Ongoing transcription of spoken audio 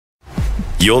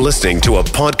You're listening to a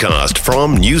podcast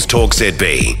from News Talk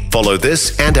ZB. Follow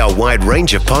this and our wide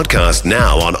range of podcasts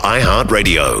now on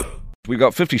iHeartRadio. We've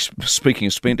got speaking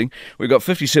of spending, we've got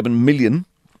 57 million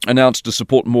announced to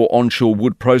support more onshore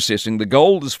wood processing. The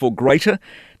goal is for greater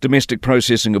domestic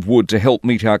processing of wood to help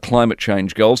meet our climate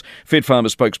change goals. Fed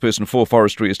Farmers Spokesperson for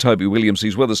Forestry is Toby Williams.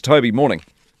 He's with us. Toby, morning.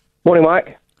 Morning,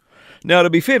 Mike. Now,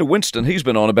 to be fair to Winston, he's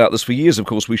been on about this for years, of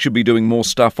course. We should be doing more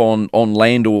stuff on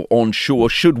land or onshore.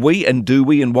 Should we, and do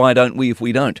we, and why don't we if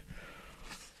we don't?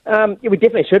 Yeah, we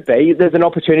definitely should be. There's an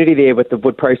opportunity there with the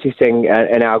wood processing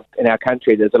in our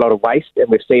country. There's a lot of waste, and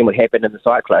we've seen what happened in the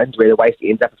cyclones, where the waste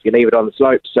ends up if you leave it on the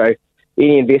slopes. So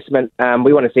any investment,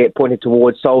 we want to see it pointed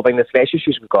towards solving the slash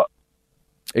issues we've got.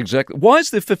 Exactly. Why is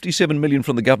there 57 million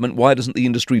from the government? Why doesn't the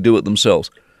industry do it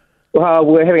themselves? Well,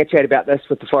 we were having a chat about this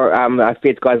with the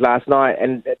Feds guys last night,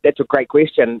 and that's a great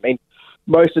question. I mean,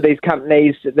 most of these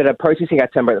companies that are processing our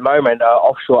timber at the moment are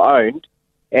offshore-owned,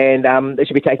 and they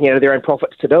should be taking out of their own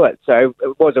profits to do it. So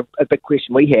it was a big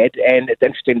question we had, and it's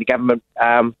interesting the government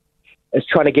is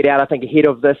trying to get out, I think, ahead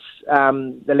of this,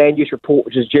 the land use report,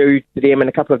 which is due to them in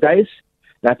a couple of days.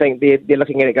 And I think they're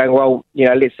looking at it going, well,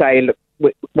 let's say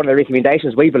one of the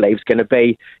recommendations we believe is going to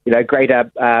be, greater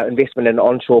investment in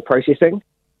onshore processing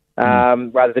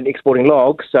rather than exporting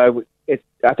logs. So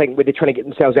I think they're trying to get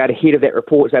themselves out ahead of that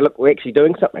report, say, look, we're actually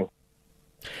doing something.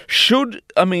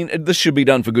 This should be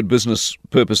done for good business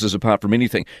purposes apart from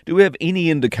anything. Do we have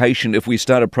any indication if we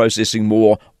started processing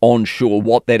more onshore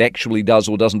what that actually does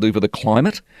or doesn't do for the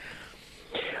climate?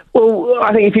 Well,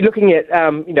 I think if you're looking at,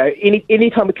 any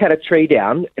time we cut a tree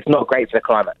down, it's not great for the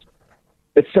climate.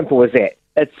 It's simple as that.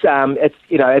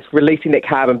 It's releasing that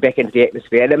carbon back into the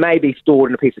atmosphere, and it may be stored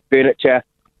in a piece of furniture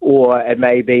or it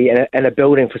may be in a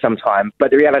building for some time.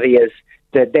 But the reality is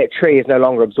that tree is no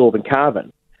longer absorbing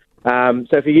carbon. So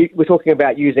if we're talking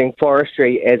about using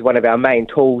forestry as one of our main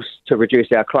tools to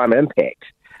reduce our climate impact,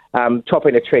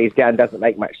 chopping the trees down doesn't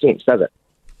make much sense, does it?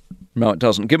 No, it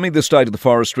doesn't. Give me the state of the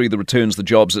forestry, the returns, the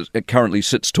jobs. It currently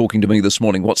sits talking to me this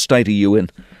morning. What state are you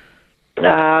in? In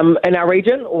our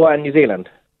region or in New Zealand?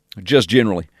 Just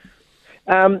generally.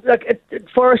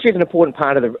 Forestry is an important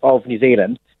part of New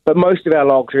Zealand, but most of our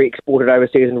logs are exported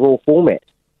overseas in raw format.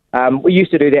 We used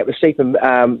to do that with sheep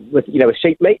and with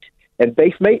sheep meat and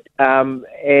beef meat, and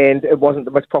it wasn't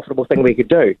the most profitable thing we could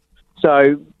do.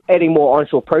 So adding more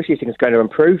onshore processing is going to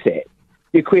improve that.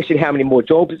 You question how many more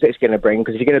jobs it's going to bring,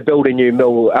 because if you're going to build a new mill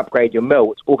or upgrade your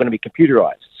mill, it's all going to be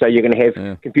computerised. So you're going to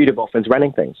have computer boffins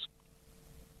running things.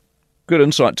 Good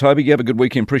insight, Toby. You have a good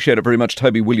weekend. Appreciate it very much.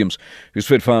 Toby Williams, who's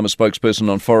Fed Farmers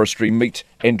Spokesperson on forestry, meat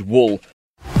and wool.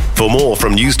 For more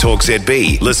from News Talk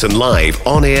ZB, listen live,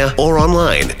 on air or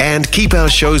online, and keep our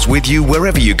shows with you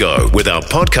wherever you go with our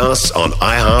podcasts on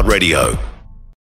iHeartRadio.